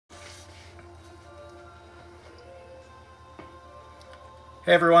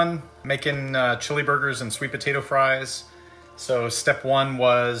Hey everyone, making chili burgers and sweet potato fries. So step one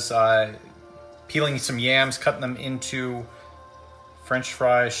was peeling some yams, cutting them into French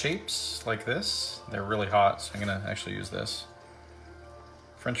fry shapes like this. They're really hot, so I'm gonna actually use this.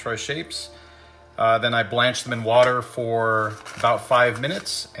 French fry shapes. Then I blanched them in water for about 5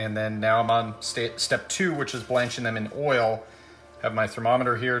 minutes, and then now I'm on step two, which is blanching them in oil. Have my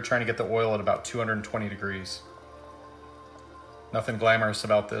thermometer here, trying to get the oil at about 220 degrees. Nothing glamorous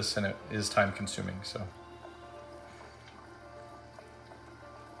about this, and it is time consuming, so.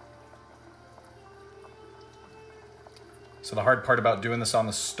 So the hard part about doing this on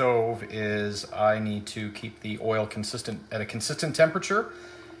the stove is I need to keep the oil at a consistent temperature,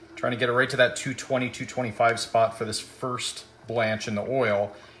 trying to get it right to that 220, 225 spot for this first blanch in the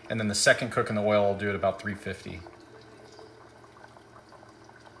oil, and then the second cook in the oil I'll do it about 350.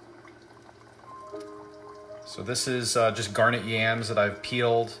 So this is just garnet yams that I've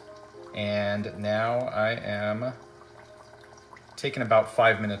peeled, and now I am taking about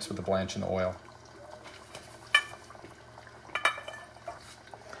 5 minutes with the blanch in the oil.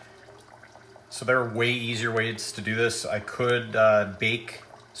 So there are way easier ways to do this. I could bake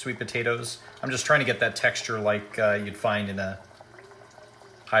sweet potatoes. I'm just trying to get that texture like you'd find in a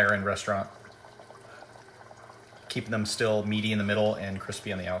higher end restaurant. Keeping them still meaty in the middle and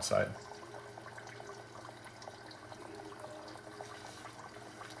crispy on the outside.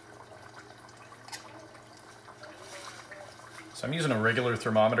 So I'm using a regular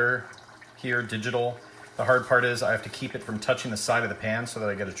thermometer here, digital. The hard part is I have to keep it from touching the side of the pan so that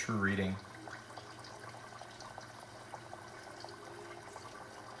I get a true reading.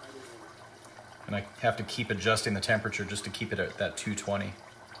 And I have to keep adjusting the temperature just to keep it at that 220.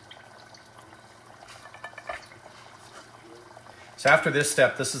 So after this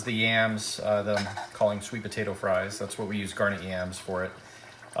step, this is the yams that I'm calling sweet potato fries. That's what we use garnet yams for it.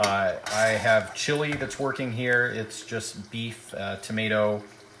 I have chili that's working here. It's just beef, tomato,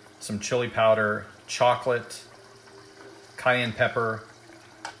 some chili powder, chocolate, cayenne pepper,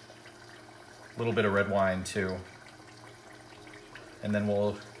 a little bit of red wine too. And then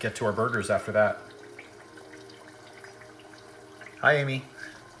we'll get to our burgers after that. Hi, Amy.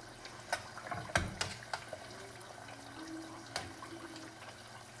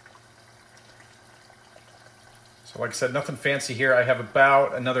 So like I said, nothing fancy here. I have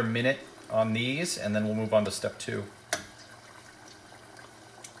about another minute on these, and then we'll move on to step two.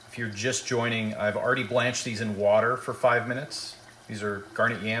 If you're just joining, I've already blanched these in water for 5 minutes. These are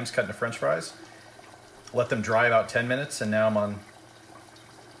garnet yams cut into French fries. Let them dry about 10 minutes, and now I'm on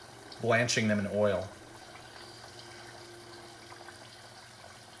blanching them in oil.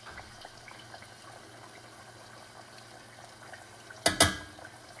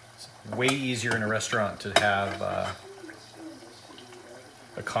 Way easier in a restaurant to have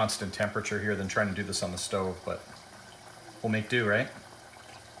a constant temperature here than trying to do this on the stove, but we'll make do, right?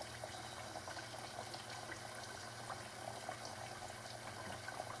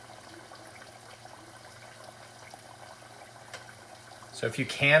 So if you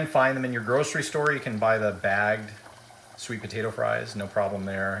can find them in your grocery store, you can buy the bagged sweet potato fries, no problem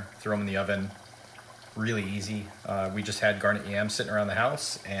there. Throw them in the oven. Really easy. We just had garnet yams sitting around the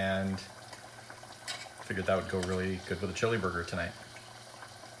house and figured that would go really good with a chili burger tonight.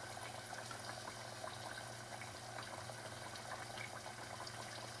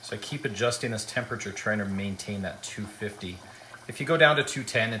 So I keep adjusting this temperature, trying to maintain that 250. If you go down to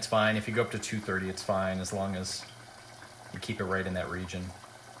 210, it's fine. If you go up to 230, it's fine, as long as you keep it right in that region.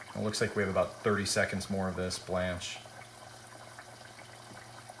 It looks like we have about 30 seconds more of this blanch.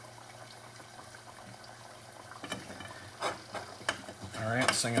 All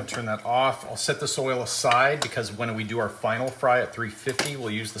right, so I'm gonna turn that off. I'll set this oil aside because when we do our final fry at 350, we'll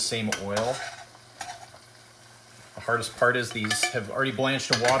use the same oil. The hardest part is these have already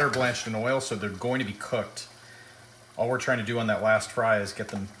blanched in water, blanched in oil, so they're going to be cooked. All we're trying to do on that last fry is get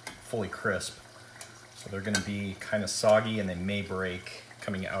them fully crisp. So they're gonna be kind of soggy and they may break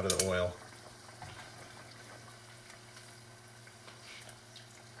coming out of the oil.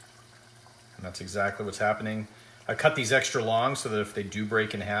 And that's exactly what's happening. I cut these extra long so that if they do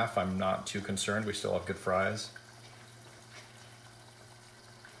break in half, I'm not too concerned. We still have good fries.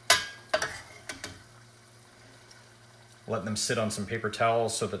 Let them sit on some paper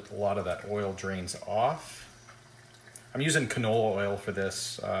towels so that a lot of that oil drains off. I'm using canola oil for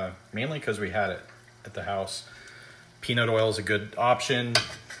this, mainly because we had it at the house. Peanut oil is a good option.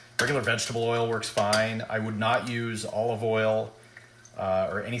 Regular vegetable oil works fine. I would not use olive oil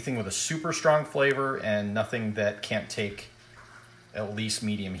or anything with a super strong flavor, and nothing that can't take at least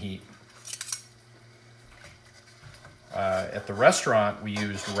medium heat. At the restaurant, we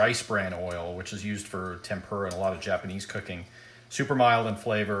used rice bran oil, which is used for tempura and a lot of Japanese cooking. Super mild in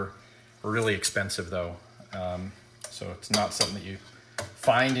flavor, really expensive though. So it's not something that you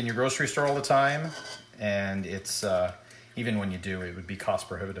find in your grocery store all the time. And it's, even when you do, it would be cost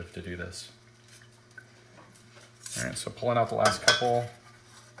prohibitive to do this. All right, so pulling out the last couple.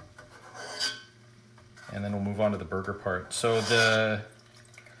 And then we'll move on to the burger part. So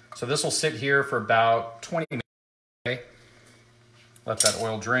this will sit here for about 20 minutes. Okay? Let that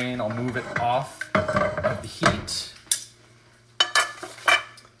oil drain. I'll move it off of the heat.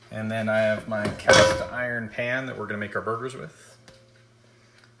 And then I have my cast iron pan that we're gonna make our burgers with.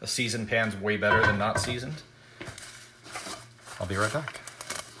 A seasoned pan's way better than not seasoned. I'll be right back.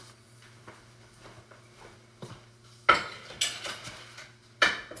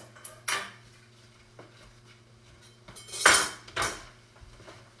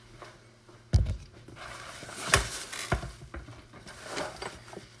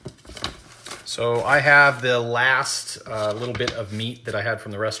 So I have the last little bit of meat that I had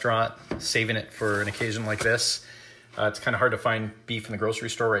from the restaurant, saving it for an occasion like this. It's kind of hard to find beef in the grocery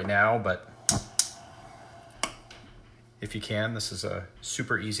store right now, but if you can, this is a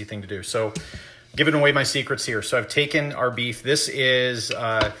super easy thing to do. So giving away my secrets here. So I've taken our beef. This is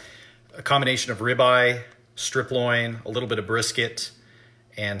a combination of ribeye, strip loin, a little bit of brisket,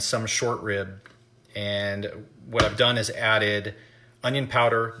 and some short rib. And what I've done is added onion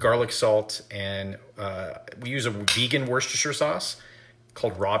powder, garlic salt, and we use a vegan Worcestershire sauce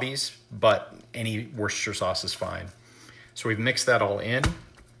called Robbie's, but any Worcestershire sauce is fine. So we've mixed that all in.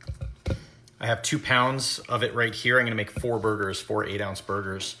 I have 2 pounds of it right here. I'm gonna make 4 burgers, 4 8-ounce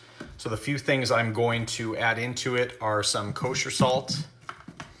burgers. So the few things I'm going to add into it are some kosher salt,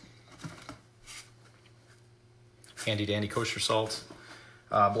 handy dandy kosher salt.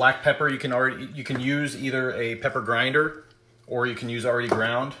 Black pepper, you can use either a pepper grinder or you can use already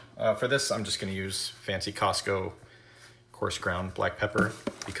ground. For this, I'm just gonna use fancy Costco coarse ground black pepper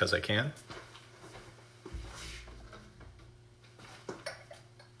because I can.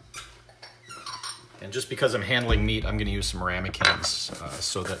 And just because I'm handling meat, I'm gonna use some ramekins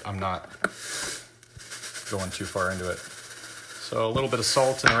so that I'm not going too far into it. So a little bit of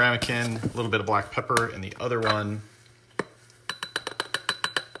salt in the ramekin, a little bit of black pepper in the other one.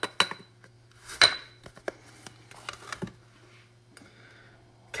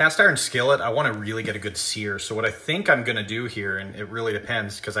 Cast iron skillet, I want to really get a good sear. So what I think I'm going to do here, and it really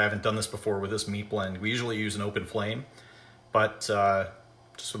depends because I haven't done this before with this meat blend. We usually use an open flame, but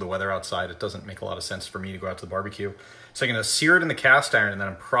just with the weather outside, it doesn't make a lot of sense for me to go out to the barbecue. So I'm going to sear it in the cast iron, and then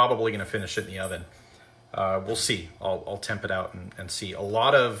I'm probably going to finish it in the oven. We'll see. I'll temp it out and see. A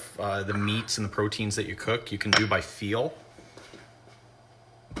lot of the meats and the proteins that you cook, you can do by feel.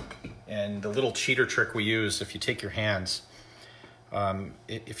 And the little cheater trick we use, if you take your hands,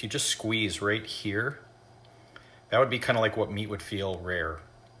 if you just squeeze right here, that would be kind of like what meat would feel rare.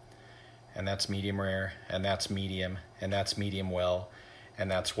 And that's medium rare, and that's medium well, and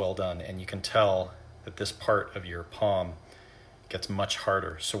that's well done. And you can tell that this part of your palm gets much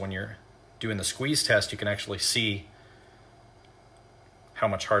harder. So when you're doing the squeeze test, you can actually see how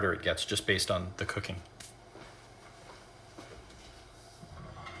much harder it gets just based on the cooking.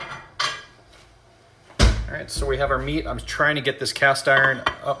 All right, so we have our meat. I'm trying to get this cast iron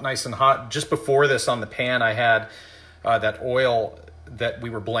up nice and hot. Just before this on the pan, I had that oil that we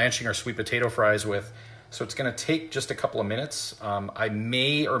were blanching our sweet potato fries with. So it's gonna take just a couple of minutes. I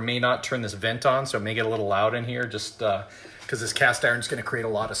may or may not turn this vent on, so it may get a little loud in here just because this cast iron is gonna create a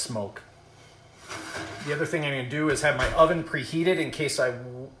lot of smoke. The other thing I'm gonna do is have my oven preheated in case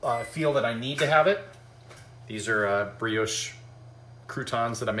I feel that I need to have it. These are brioche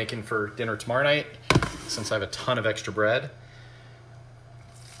croutons that I'm making for dinner tomorrow night, since I have a ton of extra bread.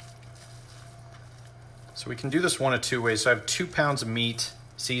 So we can do this one of 2 ways. So I have 2 pounds of meat,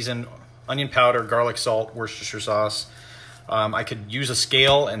 seasoned, onion powder, garlic salt, Worcestershire sauce. I could use a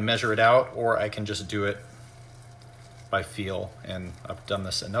scale and measure it out, or I can just do it by feel. And I've done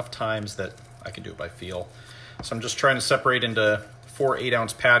this enough times that I can do it by feel. So I'm just trying to separate into 4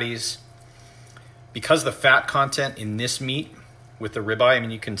 8-ounce patties. Because the fat content in this meat with the ribeye, I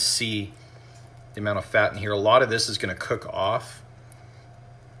mean, you can see the amount of fat in here. A lot of this is gonna cook off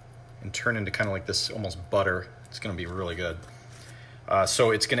and turn into kind of like this almost butter. It's gonna be really good.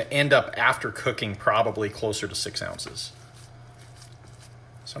 So it's gonna end up after cooking probably closer to 6 ounces.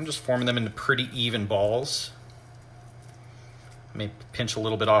 So I'm just forming them into pretty even balls. I may pinch a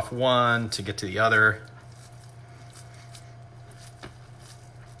little bit off one to get to the other.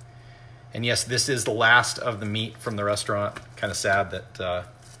 And yes, this is the last of the meat from the restaurant. Kind of sad that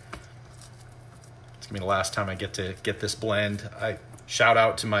it's gonna be the last time I get to get this blend. I shout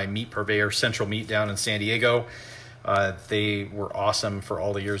out to my meat purveyor, Central Meat, down in San Diego. They were awesome for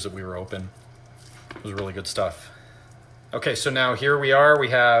all the years that we were open. It was really good stuff. Okay, so now here we are. We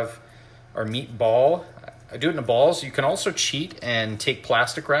have our meat ball. I do it in balls. You can also cheat and take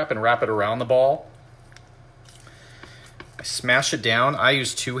plastic wrap and wrap it around the ball. I smash it down. I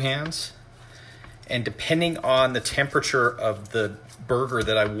use 2 hands. And depending on the temperature of the burger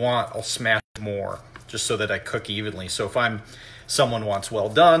that I want, I'll smash more just so that I cook evenly. So if someone wants well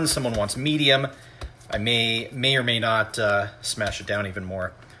done, someone wants medium, I may or may not smash it down even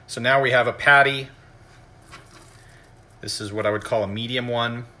more. So now we have a patty. This is what I would call a medium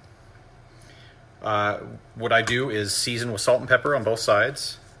one. What I do is season with salt and pepper on both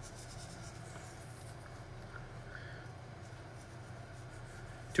sides.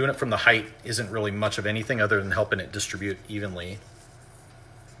 Doing it from the height isn't really much of anything other than helping it distribute evenly.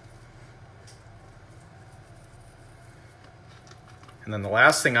 And then the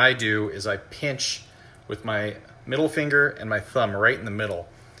last thing I do is I pinch with my middle finger and my thumb right in the middle.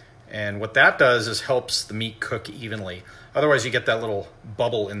 And what that does is helps the meat cook evenly. Otherwise you get that little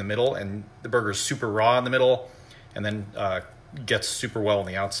bubble in the middle and the burger's super raw in the middle and then gets super well on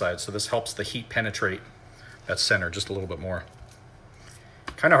the outside. So this helps the heat penetrate that center just a little bit more.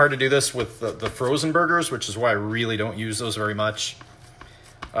 Kind of hard to do this with the frozen burgers, which is why I really don't use those very much.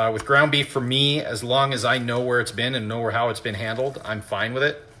 With ground beef, for me, as long as I know where it's been and know how it's been handled, I'm fine with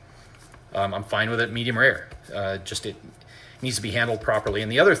it. I'm fine with it medium rare. Just it needs to be handled properly.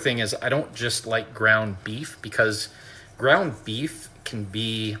 And the other thing is I don't just like ground beef, because ground beef can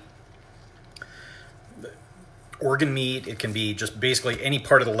be organ meat. It can be just basically any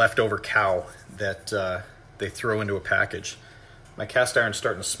part of the leftover cow that they throw into a package. My cast iron's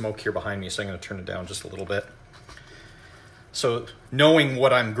starting to smoke here behind me, so I'm going to turn it down just a little bit. So knowing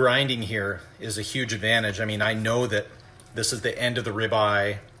what I'm grinding here is a huge advantage. I mean, I know that this is the end of the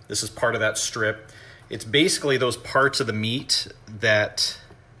ribeye. This is part of that strip. It's basically those parts of the meat that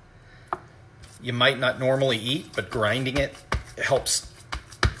you might not normally eat, but grinding it helps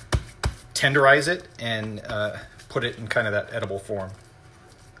tenderize it and put it in kind of that edible form.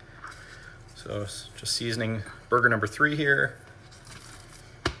 So just seasoning burger number 3 here.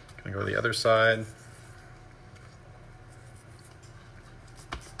 Gonna go to the other side.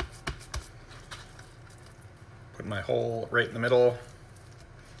 Put my hole right in the middle.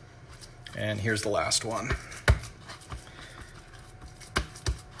 And here's the last one.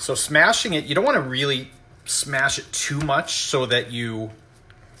 So smashing it, you don't want to really smash it too much so that you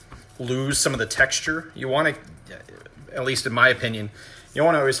lose some of the texture. You want to, at least in my opinion, you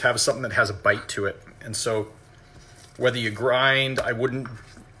want to always have something that has a bite to it. And so whether you grind, I wouldn't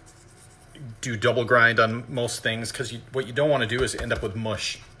do double grind on most things, because what you don't want to do is end up with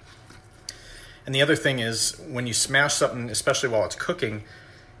mush. And the other thing is when you smash something, especially while it's cooking,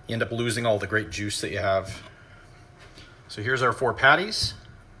 you end up losing all the great juice that you have. So here's our 4 patties.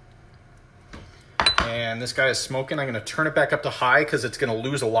 And this guy is smoking. I'm going to turn it back up to high because it's going to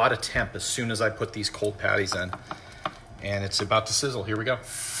lose a lot of temp as soon as I put these cold patties in. And it's about to sizzle. Here we go.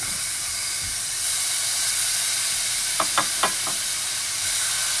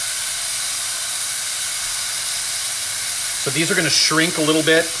 So these are going to shrink a little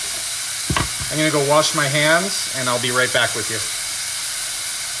bit. I'm going to go wash my hands and I'll be right back with you.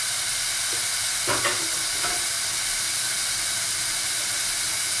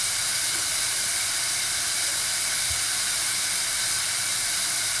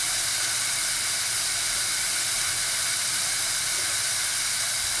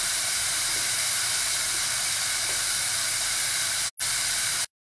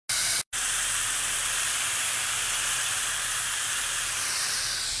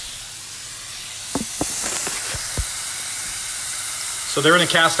 So they're in a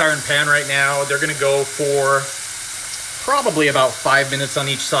cast iron pan right now. They're gonna go for probably about 5 minutes on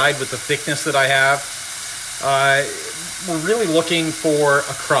each side with the thickness that I have. We're really looking for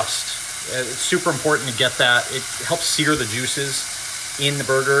a crust. It's super important to get that. It helps sear the juices in the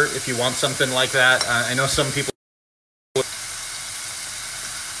burger if you want something like that. I know some people...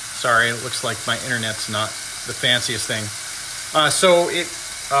 Sorry, it looks like my internet's not the fanciest thing.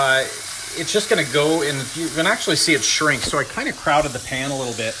 It's just going to go, and you can actually see it shrink. So I kind of crowded the pan a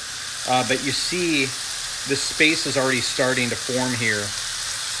little bit, but you see the space is already starting to form here.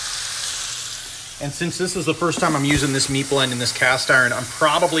 And since this is the first time I'm using this meat blend in this cast iron, I'm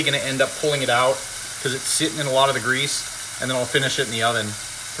probably going to end up pulling it out because it's sitting in a lot of the grease, and then I'll finish it in the oven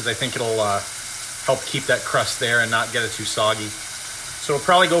because I think it'll help keep that crust there and not get it too soggy. So we'll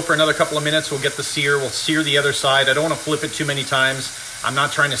probably go for another couple of minutes. We'll get the sear. We'll sear the other side. I don't want to flip it too many times I'm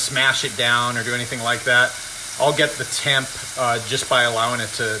not trying to smash it down or do anything like that. I'll get the temp just by allowing it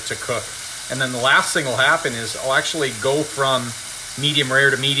to cook. And then the last thing will happen is I'll actually go from medium rare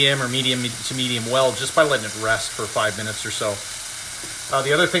to medium or medium to medium well just by letting it rest for 5 minutes or so.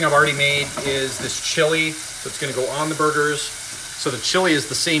 The other thing I've already made is this chili. So it's going to go on the burgers. So the chili is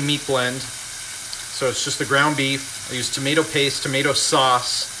the same meat blend. So it's just the ground beef. I use tomato paste, tomato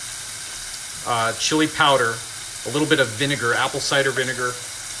sauce, chili powder, a little bit of vinegar, apple cider vinegar,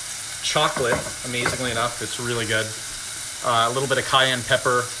 chocolate, amazingly enough, it's really good, a little bit of cayenne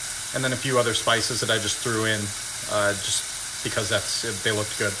pepper, and then a few other spices that I just threw in just because they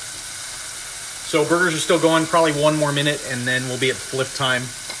looked good. So burgers are still going, probably 1 more minute, and then we'll be at flip time.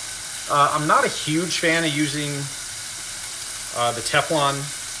 I'm not a huge fan of using the Teflon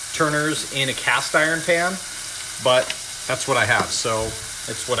turners in a cast iron pan, but that's what I have, so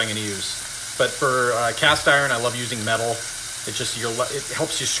it's what I'm going to use. But for cast iron, I love using metal. It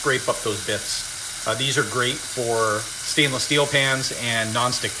helps you scrape up those bits. These are great for stainless steel pans and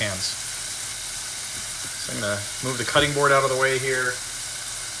non-stick pans. So I'm going to move the cutting board out of the way here.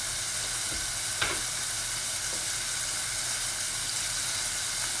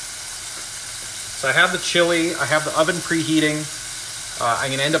 So I have the chili, I have the oven preheating. I'm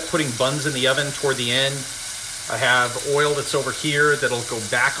going to end up putting buns in the oven toward the end. I have oil that's over here that'll go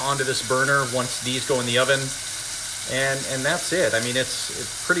back onto this burner once these go in the oven. And that's it. I mean,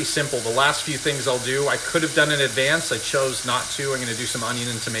 it's pretty simple. The last few things I'll do, I could have done in advance. I chose not to. I'm going to do some onion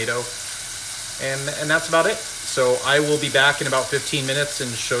and tomato. And that's about it. So I will be back in about 15 minutes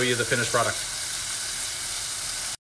and show you the finished product.